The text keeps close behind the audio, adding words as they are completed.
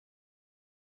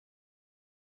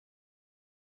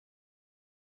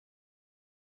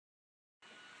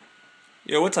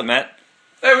Yo, what's up, Matt?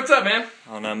 Hey, what's up, man?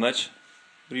 Oh, not much.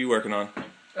 What are you working on?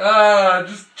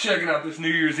 Just checking out this New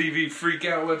Year's Eve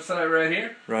Freakout website right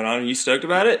here. Right on. Are you stoked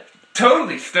about it?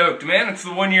 Totally stoked, man. It's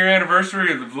the 1 year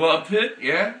anniversary of the Love Pit,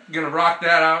 yeah? Gonna rock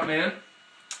that out, man.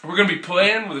 We're gonna be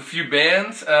playing with a few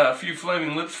bands, a few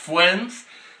Flaming Lips, Fwends.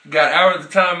 Got Hour of the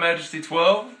Time, Majesty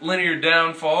 12, Linear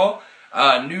Downfall,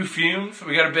 new Fumes.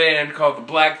 We got a band called the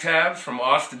Black Tabs from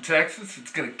Austin, Texas.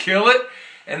 It's gonna kill it.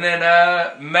 And then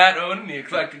Matt Owen, the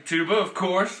Eclectic Tuba, of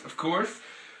course.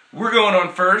 We're going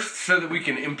on first so that we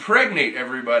can impregnate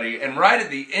everybody. And right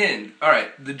at the end,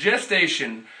 alright, the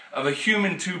gestation of a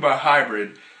human tuba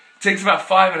hybrid takes about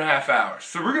 5.5 hours.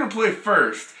 So we're going to play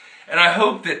first. And I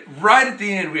hope that right at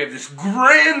the end we have this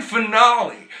grand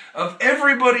finale of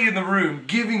everybody in the room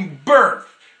giving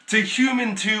birth to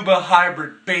human tuba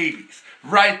hybrid babies.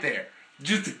 Right there.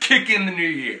 Just to kick in the new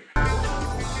year.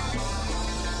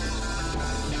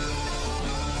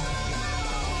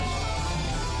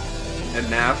 And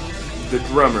now, the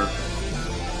drummer,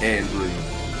 Andrew.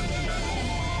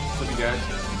 What's up, you guys?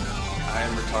 I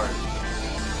am retarded.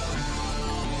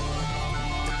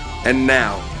 And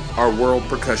now, our world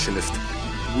percussionist,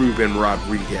 Ruben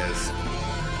Rodriguez.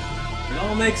 It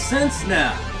all makes sense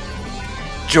now.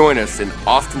 Join us in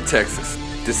Austin, Texas,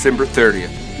 December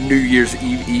 30th, New Year's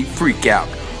Eve Freakout.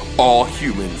 All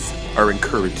humans are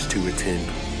encouraged to attend.